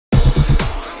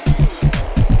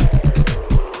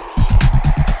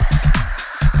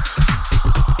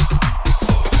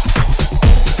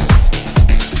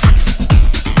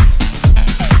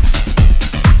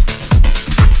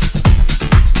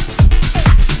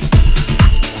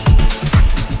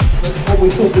we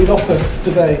thought we'd offer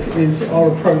today is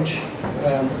our approach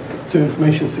to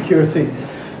information security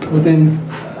within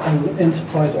an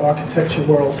enterprise architecture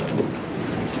world.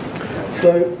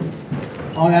 So,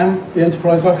 I am the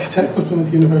enterprise architect for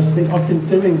Plymouth University. I've been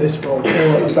doing this role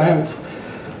for about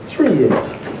 3 years.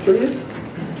 3 years?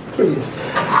 3 years.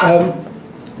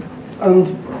 And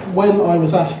when I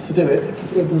was asked to do it,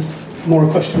 it was more a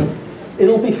question of,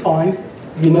 it'll be fine,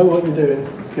 you know what you're doing,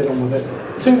 get on with it.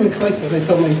 2 weeks later, they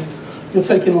told me, you're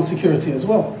taking on security as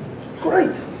well.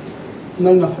 Great.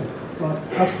 No, nothing. Right,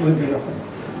 absolutely nothing.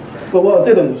 But what I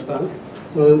did understand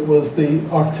was the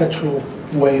architectural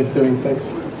way of doing things.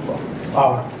 Well,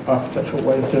 our architectural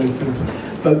way of doing things,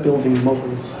 about building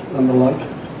models and the like.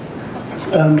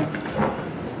 And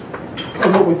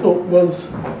what we thought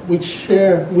was we'd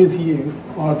share with you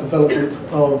our development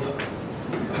of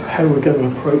how we're going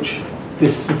to approach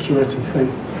this security thing.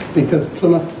 Because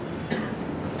Plymouth,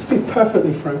 to be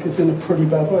perfectly frank, is in a pretty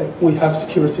bad way. We have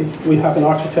security, we have an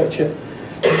architecture.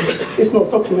 It's not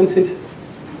documented.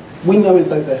 We know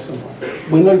it's out there somewhere.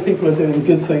 We know people are doing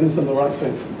good things and the right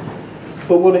things.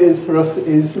 But what it is for us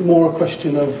is more a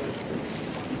question of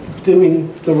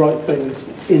doing the right things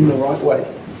in the right way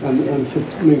and to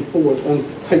move forward and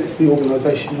take the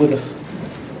organisation with us.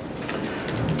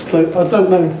 So I don't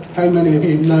know how many of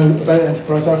you know about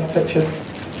enterprise architecture.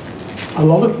 A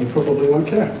lot of you probably won't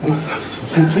care, and that's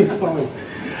absolutely fine.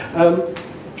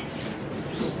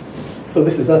 So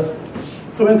this is us.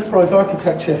 So enterprise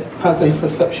architecture has a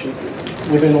perception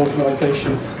within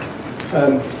organisations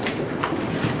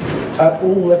at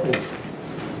all levels.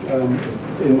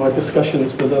 In my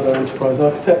discussions with other enterprise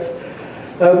architects,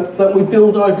 that we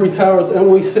build ivory towers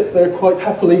and we sit there quite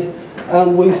happily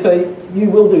and we say, you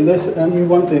will do this and you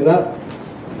won't do that.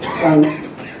 And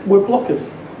we're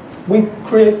blockers. We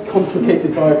create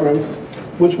complicated diagrams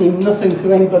which mean nothing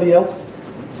to anybody else,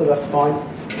 but that's fine.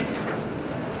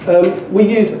 We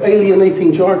use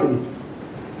alienating jargon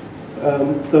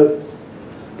that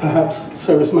perhaps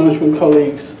service management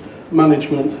colleagues,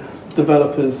 management,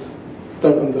 developers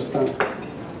don't understand.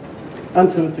 And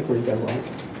to a degree they're right.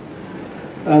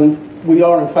 And we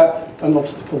are in fact an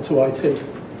obstacle to IT.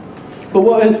 But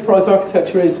what enterprise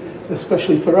architecture is,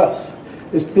 especially for us,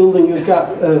 is building a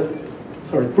gap,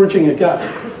 bridging a gap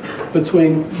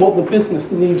between what the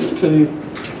business needs to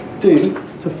do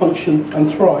to function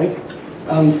and thrive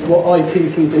and what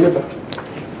IT can deliver.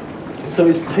 So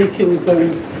it's taking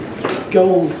those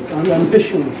goals and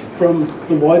ambitions from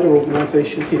the wider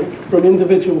organisation here, from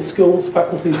individual schools,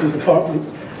 faculties and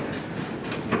departments,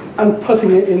 and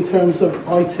putting it in terms of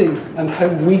IT and how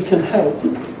we can help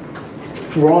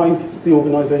drive the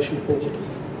organisation forward.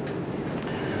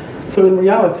 So in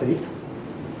reality,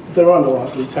 there are no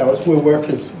ivory towers. We're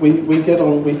workers. We get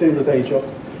on, we do the day job.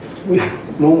 We're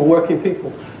normal working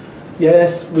people.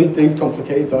 Yes, we do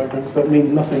complicated diagrams that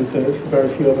mean nothing to very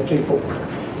few other people.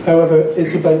 However,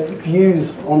 it's about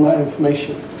views on that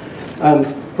information and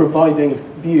providing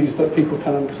views that people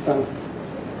can understand.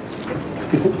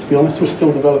 To be honest, we're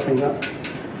still developing that.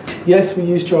 Yes, we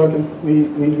use jargon. We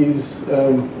use,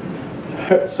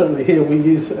 certainly here, we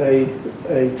use a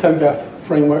TOGAF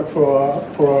framework for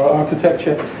our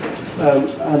architecture,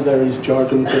 and there is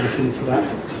jargon built into that.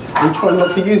 We try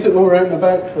not to use it when we're out and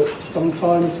about, but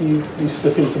sometimes you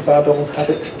slip into bad old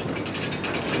habits.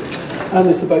 And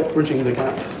it's about bridging the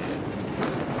gaps.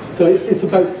 So it's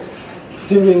about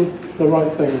doing the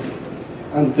right things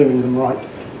and doing them right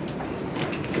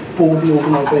for the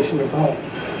organisation as a whole.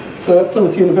 So at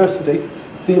Plymouth University,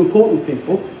 the important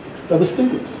people are the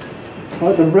students.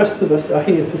 Right? The rest of us are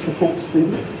here to support the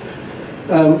students.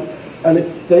 And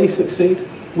if they succeed,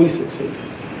 we succeed.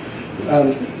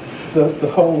 And the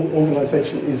whole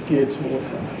organisation is geared towards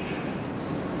that.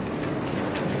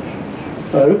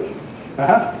 So,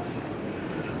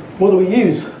 what do we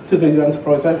use to do the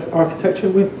enterprise architecture?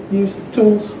 We use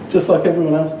tools, just like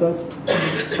everyone else does.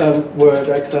 Word,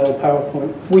 Excel,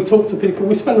 PowerPoint. We talk to people.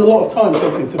 We spend a lot of time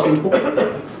talking to people,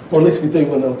 or at least we do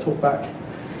when they'll talk back.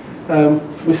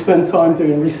 We spend time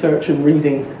doing research and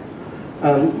reading,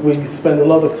 and we spend a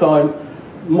lot of time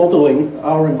modelling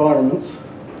our environments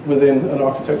within an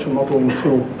architectural modelling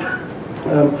tool.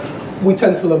 We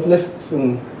tend to love lists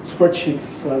and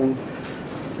spreadsheets and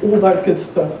all that good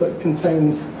stuff that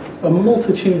contains a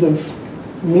multitude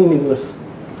of meaningless,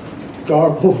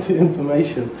 garbled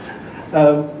information.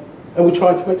 And we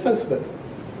try to make sense of it.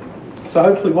 So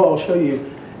hopefully what I'll show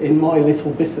you in my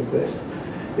little bit of this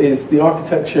is the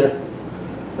architecture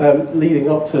leading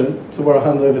up to where I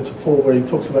hand over to Paul, where he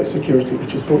talks about security,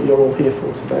 which is what you're all here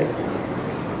for today.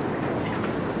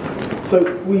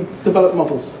 So we develop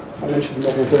models. I mentioned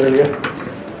models earlier.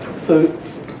 So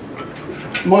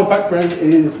My background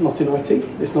is not in IT,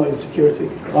 it's not in security.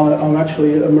 I'm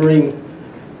actually a marine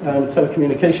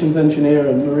telecommunications engineer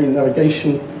and marine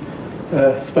navigation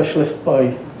specialist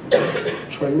by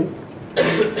training.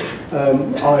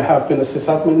 I have been a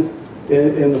sysadmin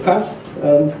in the past,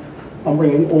 and I'm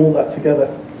bringing all that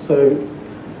together. So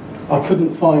I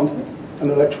couldn't find an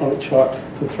electronic chart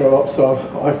to throw up, so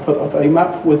I've put up a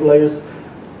map with layers,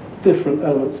 different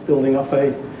elements building up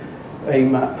a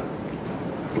map.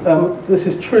 This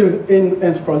is true in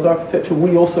enterprise architecture.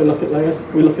 We also look at layers.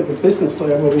 We look at the business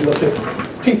layer, where we look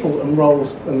at people and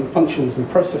roles and functions and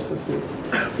processes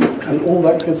and all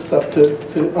that good stuff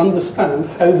to understand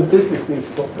how the business needs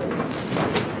to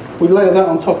operate. We layer that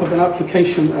on top of an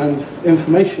application and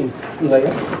information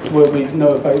layer, where we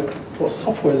know about what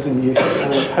software is in use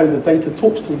and how the data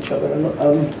talks to each other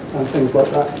and things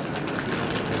like that.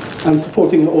 And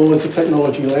supporting it all as a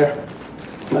technology layer.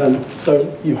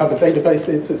 So you have a database,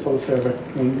 it sits on a server,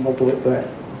 we model it there.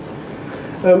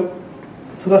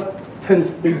 So that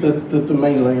tends to be the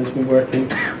domain layers we work in.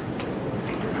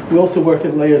 We also work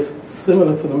in layers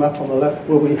similar to the map on the left,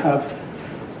 where we have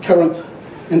current,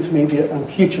 intermediate and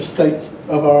future states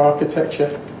of our architecture,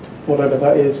 whatever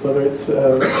that is, whether it's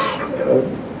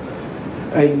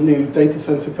a new data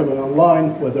center coming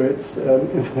online, whether it's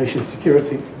information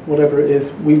security, whatever it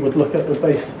is, we would look at the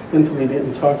base, intermediate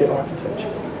and target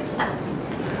architectures.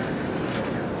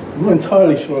 I'm not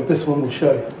entirely sure if this one will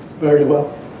show very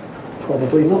well.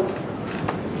 Probably not.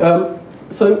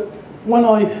 So when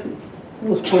I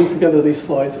was putting together these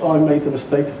slides, I made the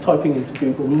mistake of typing into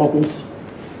Google models.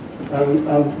 And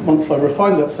once I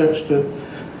refined that search to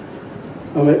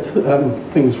omit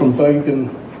things from Vogue and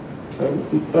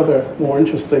other more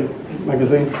interesting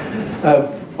magazines,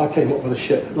 I came up with a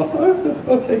ship. And I thought,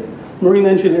 oh, okay, marine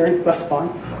engineering, that's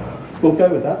fine. We'll go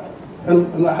with that.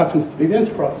 And that happens to be the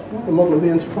enterprise, the model of the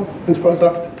enterprise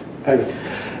architect. Anyway,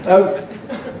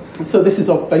 so this is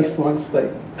our baseline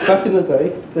state. Back in the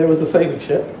day, there was a sailing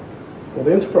ship called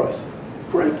the Enterprise.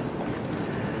 Great.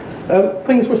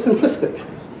 Things were simplistic.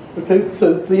 Okay,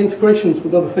 so the integrations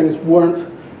with other things weren't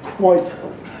quite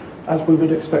as we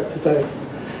would expect today.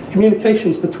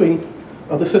 Communications between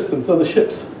other systems, other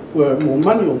ships, were more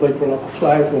manual. They'd run up a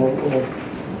flag or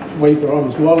wave their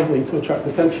arms wildly to attract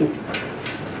attention.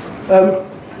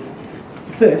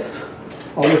 This,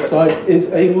 on this side, is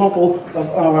a model of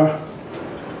our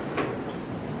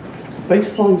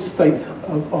baseline state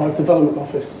of our development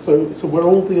office. So where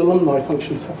all the alumni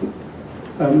functions happen.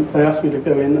 They asked me to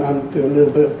go in and do a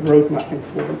little bit of road mapping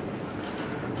for them.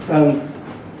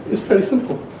 It's fairly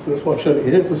simple, so that's why I've shown it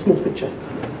here. It's a small picture.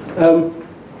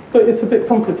 But it's a bit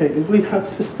complicated. We have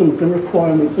systems and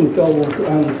requirements and goals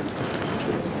and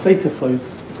data flows.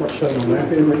 Not shown on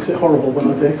there. It makes it horrible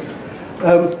when I do.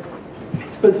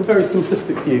 But it's a very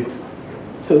simplistic view.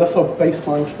 So that's our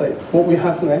baseline state. What we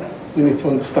have now, we need to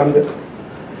understand it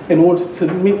in order to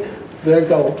meet their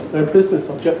goal, their business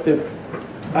objective,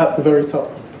 at the very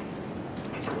top.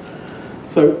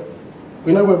 So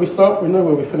we know where we start, we know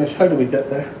where we finish. How do we get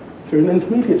there? Through an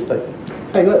intermediate state.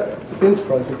 Hey, look, it's the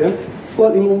enterprise again.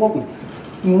 Slightly more modern.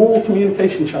 More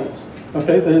communication channels.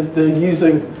 Okay, they're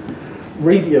using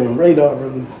radio and radar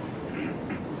and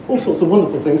all sorts of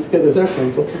wonderful things to get those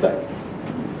airplanes off the deck.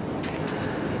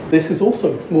 This is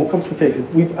also more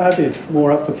complicated. We've added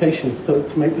more applications to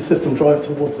make the system drive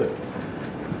towards it.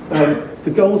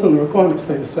 The goals and the requirements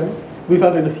stay the same. We've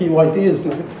added a few ideas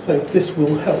now to say this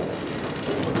will help.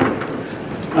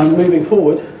 And moving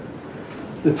forward,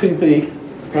 the 2B,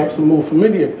 perhaps a more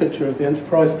familiar picture of the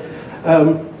enterprise,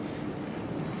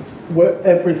 where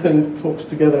everything talks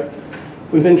together.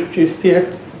 We've introduced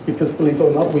here, because believe it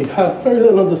or not, we have very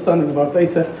little understanding of our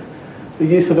data, the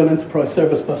use of an enterprise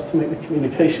service bus to make the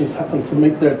communications happen, to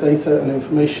make their data and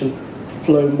information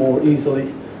flow more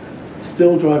easily,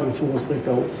 still driving towards their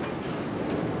goals.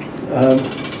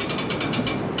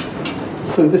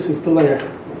 So this is the layer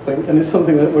thing, and it's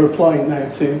something that we're applying now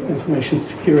to information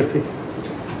security.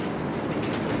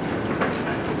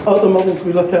 Other models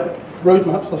we look at,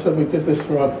 roadmaps. I said we did this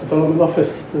for our development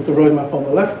office. There's a roadmap on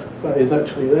the left. That is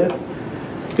actually theirs.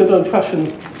 Good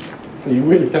old-fashioned, you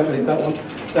really can't read that one,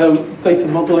 data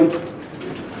modeling.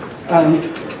 And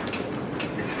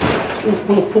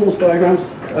one of Paul's diagrams,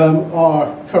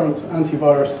 our current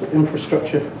antivirus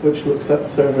infrastructure, which looks at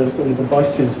servers and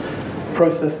devices,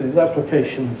 processes,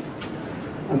 applications,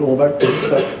 and all that good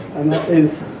stuff. And that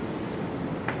is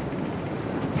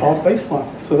our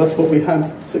baseline. So that's what we had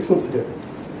 6 months ago.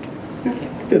 Yeah,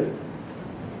 good.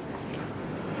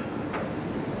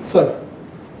 So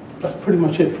that's pretty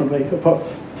much it from me, apart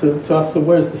to ask, so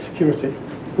where's the security?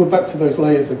 We're back to those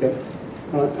layers again.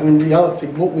 right? And in reality,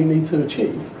 what we need to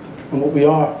achieve, and what we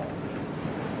are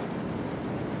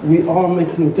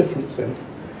making a difference in,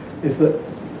 is that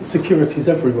security is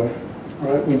everywhere,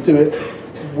 right? We do it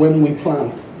when we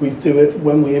plan, we do it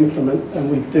when we implement, and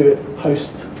we do it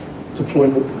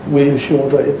post-deployment. We ensure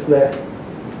that it's there.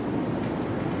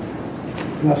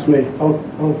 And that's me. I'll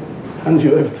hand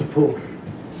you over to Paul.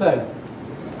 So,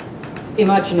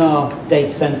 imagine our data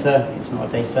center. It's not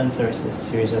a data center, it's a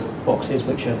series of boxes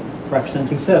which are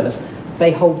representing servers.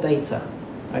 They hold data,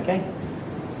 okay?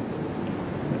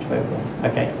 Which way over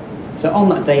there? Okay. So on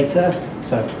that data,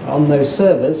 so on those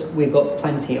servers, we've got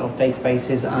plenty of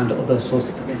databases and other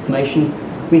sources of information.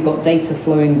 We've got data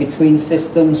flowing between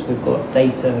systems. We've got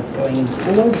data going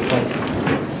all over the place.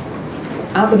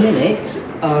 At the minute,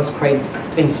 as Craig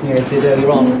insinuated earlier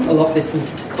on, a lot of this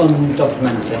is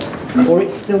undocumented, or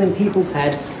it's still in people's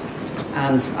heads,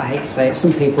 and I hate to say it,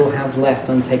 some people have left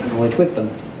untaken knowledge with them.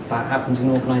 That happens in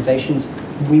organisations.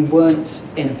 We weren't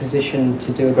in a position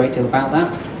to do a great deal about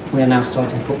that. We are now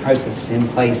starting to put processes in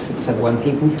place so that when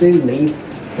people do leave,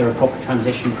 there are proper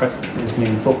transition processes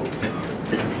moving forward.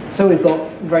 So we've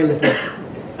got very little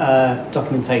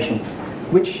documentation,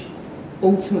 which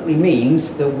ultimately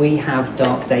means that we have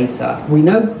dark data. We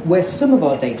know where some of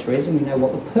our data is, and we know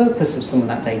what the purpose of some of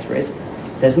that data is.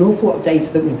 There's an awful lot of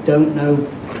data that we don't know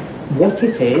what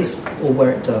it is, or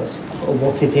where it does, or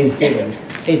what it is doing.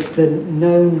 It's the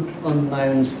known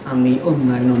unknowns and the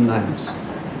unknown unknowns.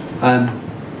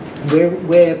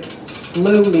 We're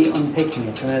slowly unpicking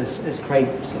it, and as Craig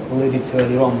sort of alluded to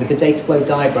earlier on, with the data flow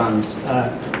diagrams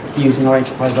using our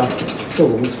enterprise architecture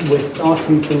tools, we're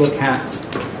starting to look at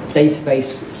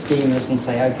database schemas and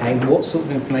say, okay, what sort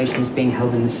of information is being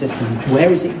held in the system?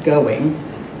 Where is it going?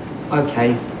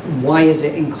 Okay, why is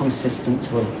it inconsistent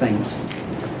to other things?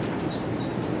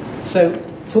 So,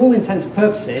 to all intents and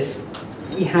purposes,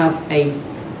 we have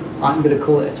I'm going to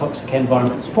call it a toxic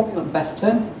environment. It's probably not the best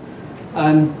term.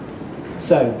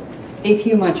 So, if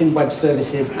you imagine web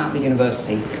services at the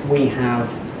university, we have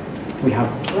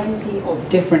plenty of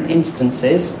different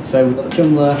instances. So, we've got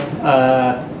Joomla,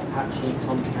 Apache,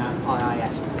 Tomcat,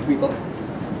 IIS. We've got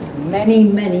many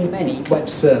web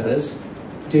servers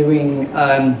doing,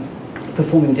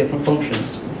 performing different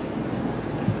functions.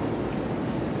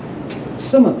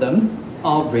 Some of them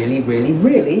are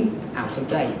really out of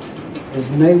date,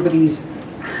 because nobody's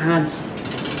had.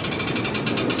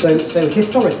 So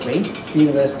historically, the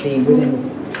university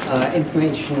within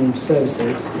information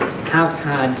services have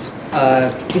had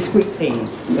discrete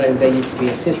teams. So there used to be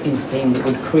a systems team that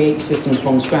would create systems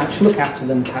from scratch, look after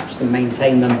them, patch them,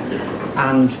 maintain them,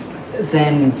 and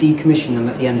then decommission them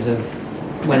at the end of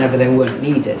whenever they weren't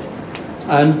needed.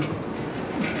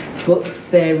 But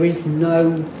there is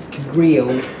no real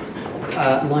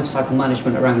lifecycle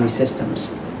management around these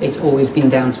systems. It's always been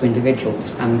down to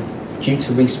individuals, and due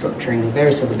to restructuring and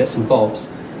various other bits and bobs,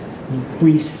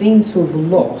 we seem to have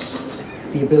lost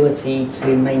the ability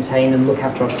to maintain and look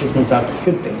after our systems as they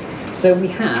should be. So we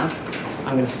have,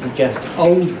 I'm going to suggest,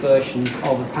 old versions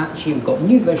of Apache. We've got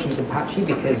new versions of Apache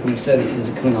because new services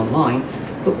are coming online,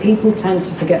 but people tend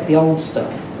to forget the old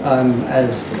stuff.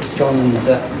 As John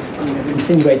and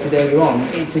insinuated earlier on,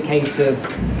 it's a case of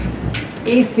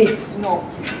if it's not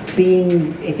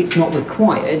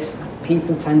required,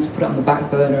 people tend to put it on the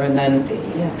back burner, and then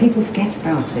people forget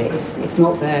about it. It's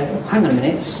not there. Oh, hang on a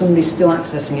minute, somebody's still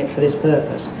accessing it for this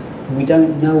purpose. We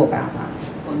don't know about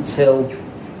that until,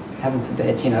 heaven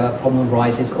forbid, a problem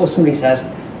arises, or somebody says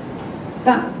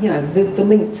that the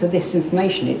link to this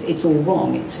information it's all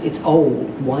wrong. It's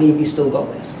old. Why have you still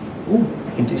got this? Ooh,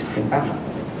 I can do something about that.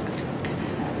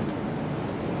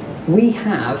 We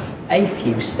have a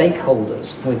few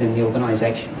stakeholders within the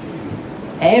organisation.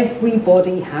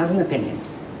 Everybody has an opinion.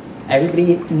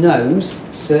 Everybody knows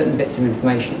certain bits of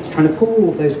information. It's trying to pull all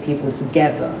of those people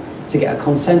together to get a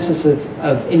consensus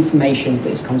of information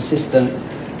that is consistent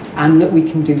and that we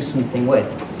can do something with.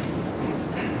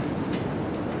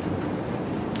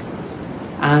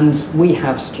 And we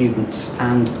have students,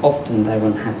 and often they're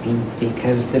unhappy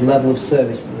because the level of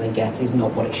service that they get is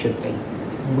not what it should be.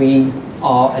 We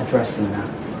are addressing that.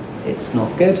 It's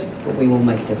not good, but we will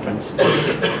make a difference.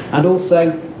 And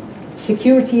also,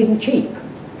 security isn't cheap.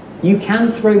 You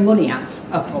can throw money at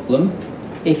a problem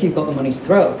if you've got the money to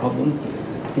throw at a problem.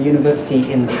 The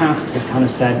university in the past has kind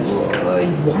of said,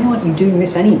 why aren't you doing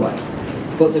this anyway?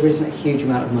 But there isn't a huge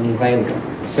amount of money available.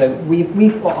 So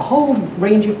we've got a whole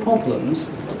range of problems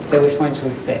that we're trying to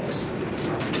fix.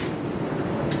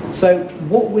 So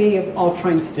what we are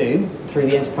trying to do through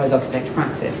the enterprise architecture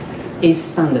practice is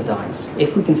standardise.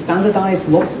 If we can standardise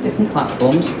lots of different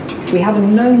platforms, we have a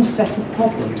known set of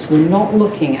problems. We're not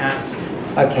looking at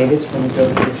okay, this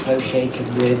vulnerability is associated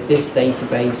with this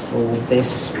database or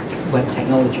this web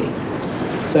technology.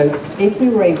 So if we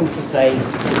were able to say,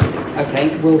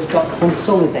 okay, we'll start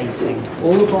consolidating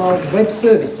all of our web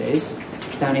services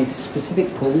down into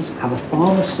specific pools, have a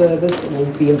farm of servers that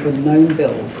will be of a known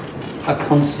build, a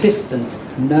consistent,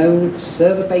 known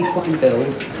server baseline build,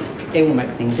 it will make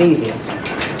things easier.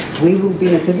 We will be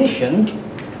in a position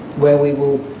where we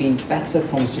will be better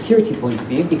from a security point of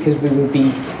view because we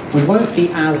won't be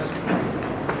as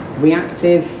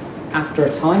reactive after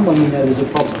a time when we know there's a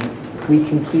problem. We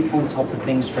can keep on top of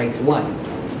things straight away.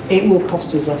 It will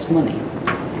cost us less money.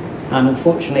 And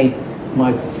unfortunately,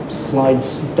 my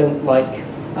slides don't like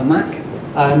a Mac,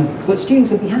 but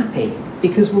students will be happy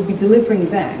because we'll be delivering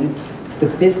them the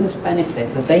business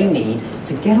benefit that they need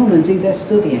to get on and do their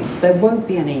studying. There won't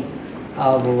be any,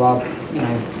 well, our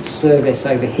service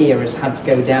over here has had to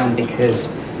go down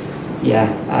because,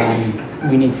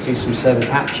 we need to do some server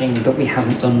patching that we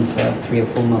haven't done for 3 or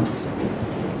 4 months.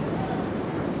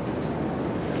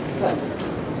 So,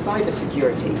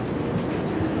 cybersecurity.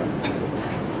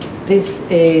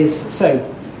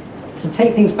 To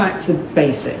take things back to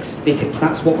basics, because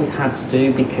that's what we've had to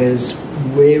do because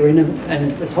we're in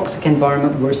a toxic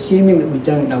environment, we're assuming that we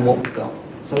don't know what we've got.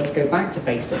 So let's go back to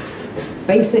basics.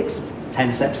 Basics,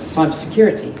 10 steps to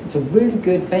cybersecurity. It's a really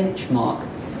good benchmark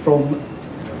from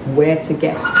where to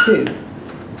get to.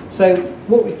 So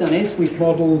what we've done is we've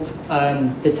modelled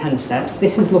the 10 steps.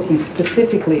 This is looking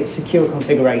specifically at secure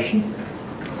configuration,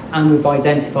 and we've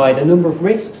identified a number of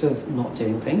risks of not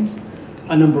doing things,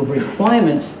 a number of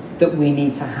requirements that we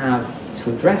need to have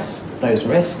to address those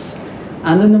risks,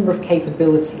 and a number of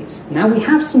capabilities. Now we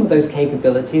have some of those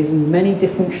capabilities in many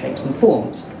different shapes and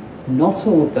forms, not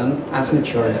all of them as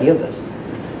mature as the others.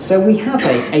 So we have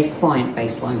a client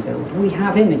baseline build, we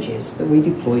have images that we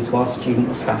deploy to our student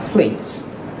and staff fleets,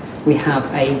 we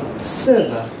have a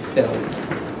server build.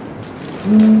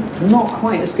 Not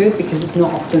quite as good because it's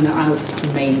not often as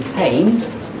maintained.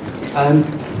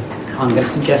 I'm going to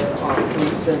suggest that our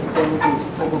current server build is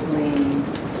probably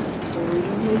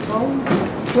 3 years old.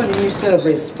 When a new server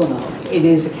is spun up, it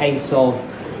is a case of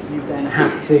you then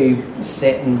have to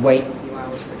sit and wait a few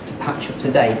hours for it to patch up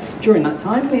to date. During that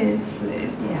time, it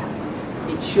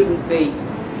shouldn't be.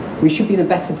 We should be in a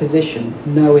better position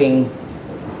knowing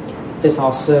that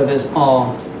our servers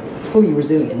are fully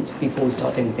resilient before we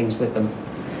start doing things with them.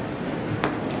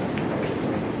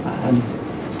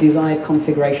 Desired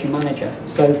configuration manager.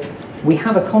 So we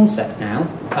have a concept now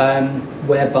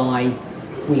whereby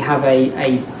we have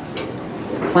a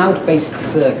cloud-based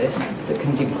service that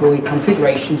can deploy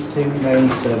configurations to known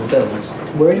server builds.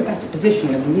 We're in a better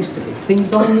position than we used to be.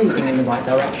 Things are moving in the right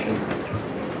direction.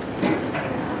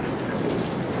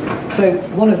 So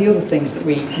one of the other things that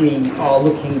we are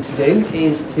looking to do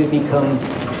is to become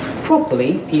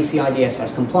properly PCI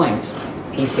DSS compliant.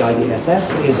 PCI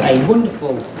DSS is a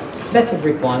wonderful set of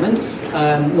requirements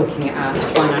looking at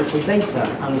financial data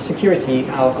and the security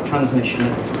of the transmission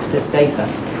of this data.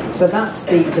 So that's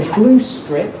the blue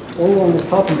strip all on the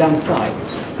top and down the side.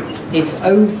 It's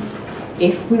over.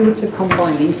 If we were to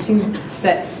combine these two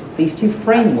sets, these two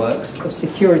frameworks of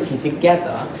security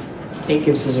together, it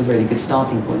gives us a really good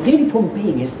starting point. The only problem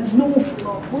being is there's an awful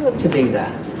lot of work to do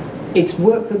there. It's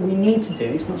work that we need to do.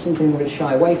 It's not something we're going to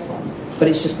shy away from, but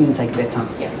it's just going to take a bit of time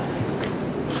to get there.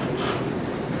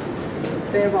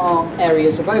 There are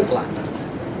areas of overlap.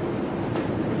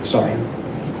 Sorry.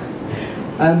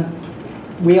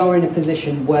 We are in a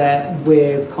position where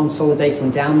we're consolidating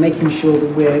down, making sure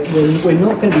that we're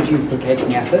not going to be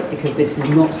duplicating effort, because this is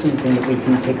not something that we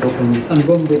can pick up and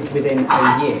run with within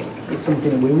a year. It's something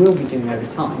that we will be doing over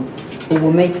time, but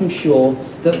we're making sure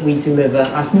that we deliver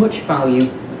as much value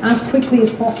as quickly as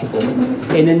possible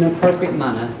in an appropriate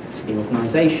manner to the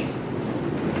organisation.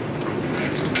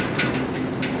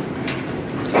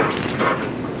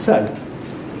 So,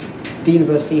 the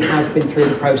university has been through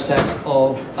the process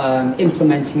of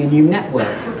implementing a new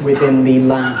network within the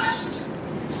last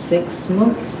 6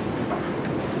 months.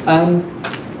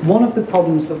 One of the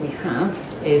problems that we have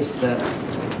is that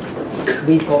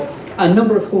we've got a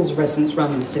number of halls of residence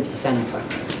around the city centre,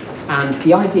 and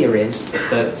the idea is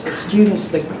that students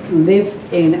that live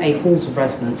in a halls of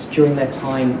residence during their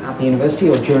time at the university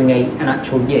or during an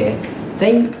actual year,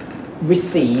 they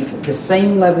receive the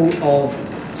same level of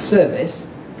service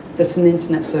that an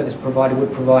internet service provider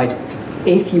would provide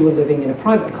if you were living in a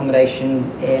private accommodation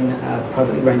in a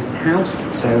privately rented house.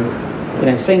 So,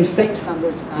 same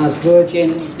standards as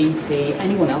Virgin, BT,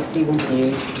 anyone else that you want to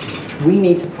use. We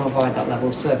need to provide that level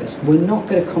of service. We're not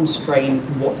going to constrain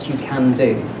what you can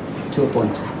do to a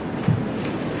point.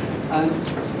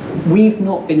 We've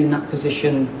not been in that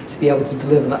position to be able to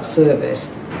deliver that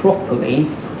service properly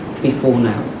before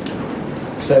now.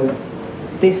 So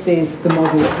this is the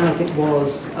model as it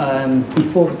was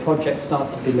before the project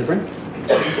started delivering.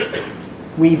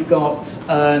 We've got,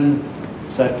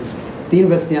 so the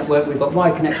university network, we've got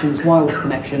wired connections, wireless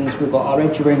connections, we've got our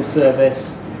edge room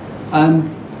service,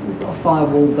 we've got a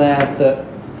firewall there that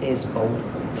is bold,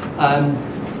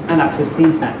 and access to the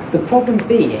internet. The problem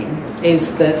being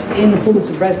is that in halls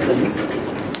of residence,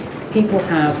 people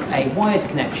have a wired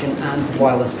connection and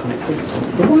wireless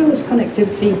connectivity. The wireless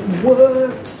connectivity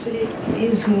works, it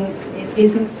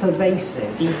isn't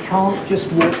pervasive. You can't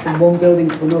just walk from one building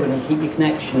to another and keep your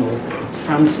connection or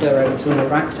transfer over to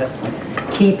another access point,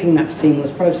 keeping that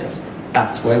seamless process.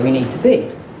 That's where we need to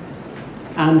be.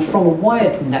 And from a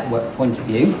wired network point of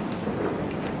view,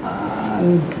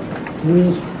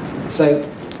 so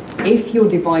if your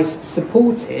device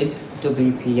supported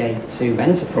WPA2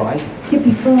 Enterprise, you'd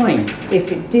be fine.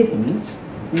 If it didn't,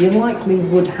 you likely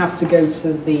would have to go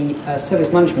to the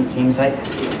service management team and say,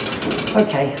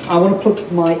 okay, I want to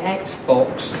plug my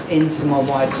Xbox into my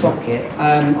wired socket.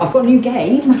 I've got a new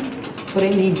game, but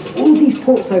it needs all these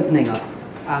ports opening up.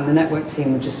 And the network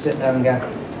team would just sit there and go,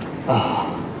 oh,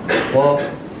 what?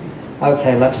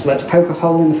 Okay, let's poke a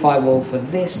hole in the firewall for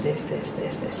this.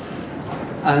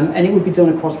 And it would be done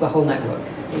across the whole network.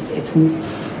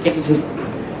 It was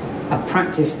a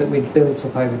practice that we'd built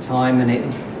up over time, and it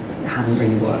hadn't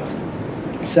really worked.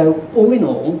 So all in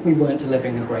all, we weren't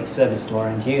delivering a great service to our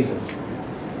end users.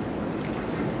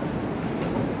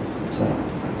 So,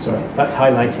 sorry, that's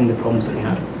highlighting the problems that we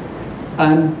had.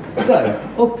 So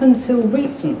up until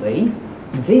recently,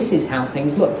 this is how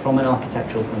things look from an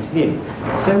architectural point of view.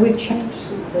 So we've changed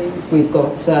some things. We've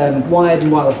got wired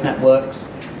and wireless networks.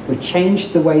 We've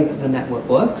changed the way that the network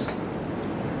works.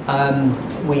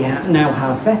 We now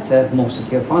have better, more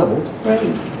secure firewalls.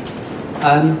 Great.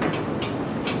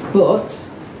 But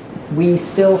we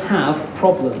still have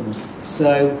problems.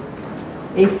 So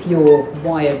if your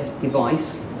wired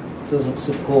device doesn't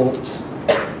support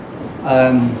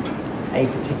a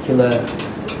particular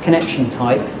connection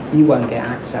type, you won't get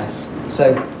access.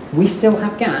 So we still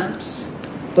have gaps,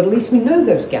 but at least we know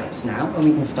those gaps now, and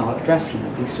we can start addressing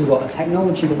them because we've got a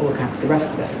technology that will look after the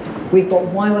rest of it. We've got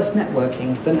wireless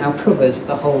networking that now covers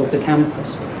the whole of the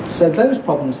campus. So those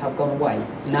problems have gone away.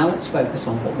 Now let's focus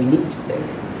on what we need to do.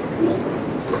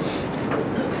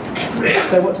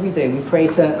 So what do? We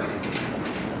create a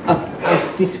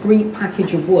discrete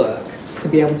package of work to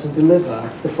be able to deliver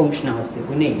the functionality that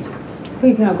we need.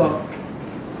 We've now got,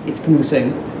 it's coming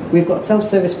soon, we've got a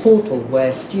self-service portal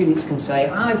where students can say,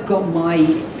 I've got my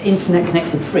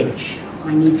internet-connected fridge.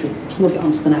 I need to plug it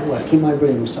onto the network in my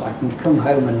room so I can come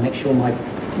home and make sure my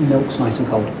milk's nice and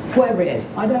cold. Whatever it is,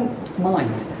 I don't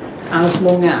mind, as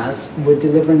long as we're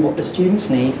delivering what the students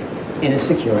need in a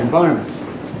secure environment.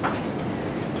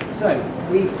 So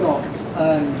we've got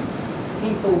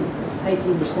people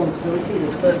taking responsibility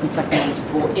as first and second line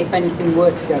support. If anything were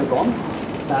to go wrong,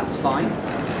 that's fine.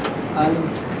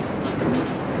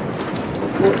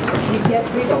 What we get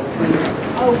rid of,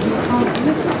 you can't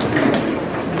deliver that to you.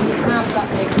 We have that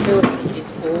capability,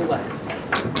 it's all there.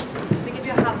 To give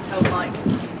you a handheld mic.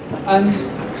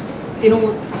 In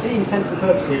all intents and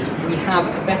purposes, we have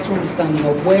a better understanding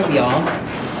of where we are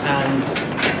and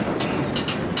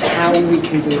how we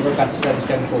can deliver a better service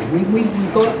going forward.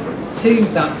 We've got to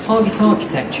that target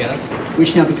architecture,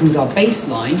 which now becomes our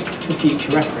baseline for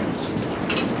future reference.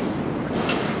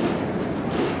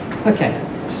 Okay,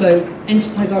 so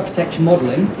enterprise architecture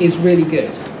modeling is really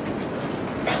good.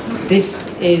 This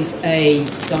is a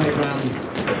diagram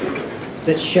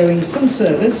that's showing some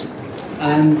servers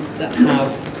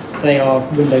they are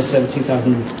Windows Server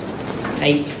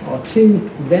 2008 R2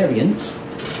 variants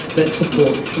that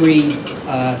support three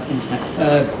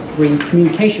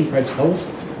communication protocols,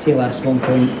 TLS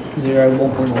 1.0,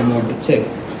 1.1,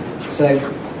 1.2. So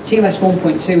TLS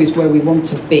 1.2 is where we want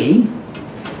to be,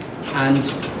 and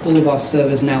all of our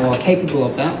servers now are capable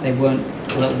of that. They weren't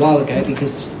a little while ago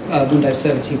because Windows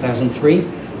Server 2003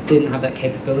 didn't have that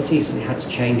capability, so we had to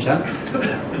change that.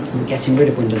 We're getting rid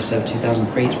of Windows Server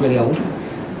 2003, it's really old.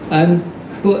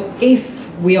 But if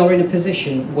we are in a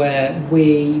position where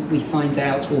we find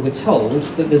out or we're told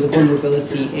that there's a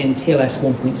vulnerability in TLS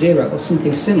 1.0 or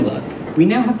something similar, we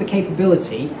now have the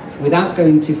capability, without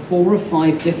going to 4 or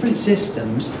 5 different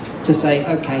systems, to say,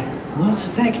 okay, what's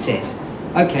affected?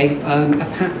 Okay,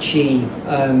 Apache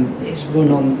is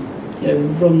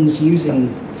runs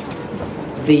using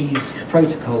these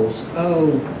protocols.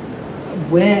 Oh,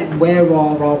 where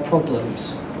are our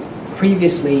problems?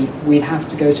 Previously, we'd have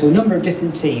to go to a number of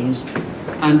different teams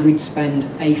and we'd spend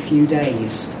a few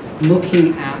days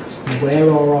looking at where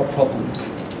are our problems.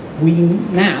 We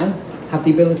now have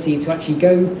the ability to actually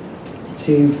go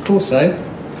to Corso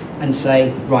and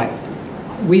say, right,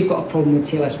 we've got a problem with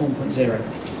TLS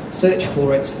 1.0. Search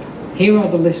for it. Here are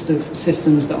the list of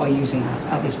systems that are using that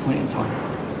at this point in time.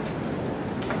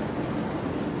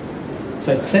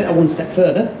 So to take that one step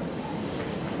further,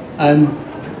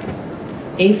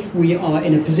 if we are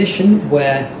in a position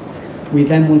where we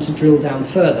then want to drill down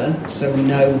further, so we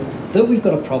know that we've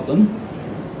got a problem,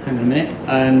 hang on a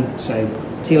minute, so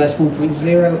TLS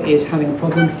 1.0 is having a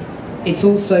problem. It's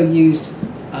also used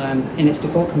in its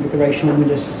default configuration on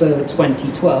Windows Server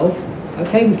 2012.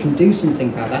 Okay, we can do something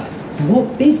about that.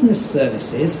 What business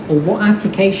services or what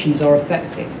applications are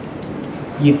affected?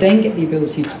 You then get the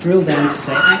ability to drill down to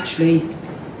say, actually,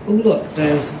 oh look,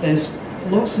 there's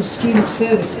lots of student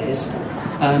services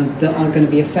that are going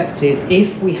to be affected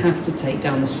if we have to take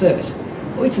down the service.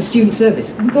 Oh, it's a student service.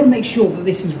 We've got to make sure that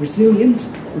this is resilient.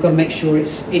 We've got to make sure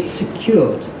it's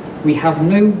secured. We have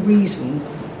no reason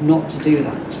not to do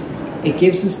that. It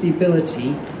gives us the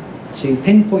ability to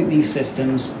pinpoint these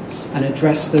systems and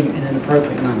address them in an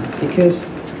appropriate manner. Because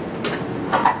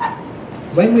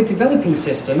when we're developing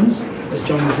systems, as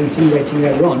John was insinuating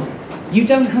earlier on, you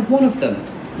don't have one of them.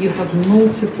 You have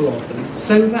multiple of them,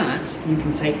 so that you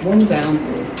can take one down,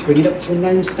 bring it up to a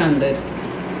known standard,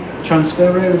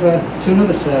 transfer over to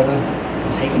another server,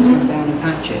 take this one down and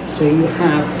patch it. So you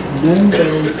have known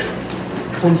builds,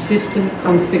 consistent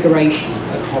configuration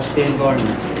across the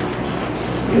environment.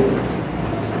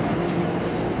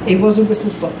 It was a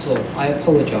whistle-stop tour, I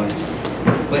apologise.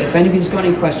 But if anybody's got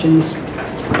any questions,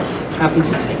 happy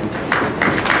to take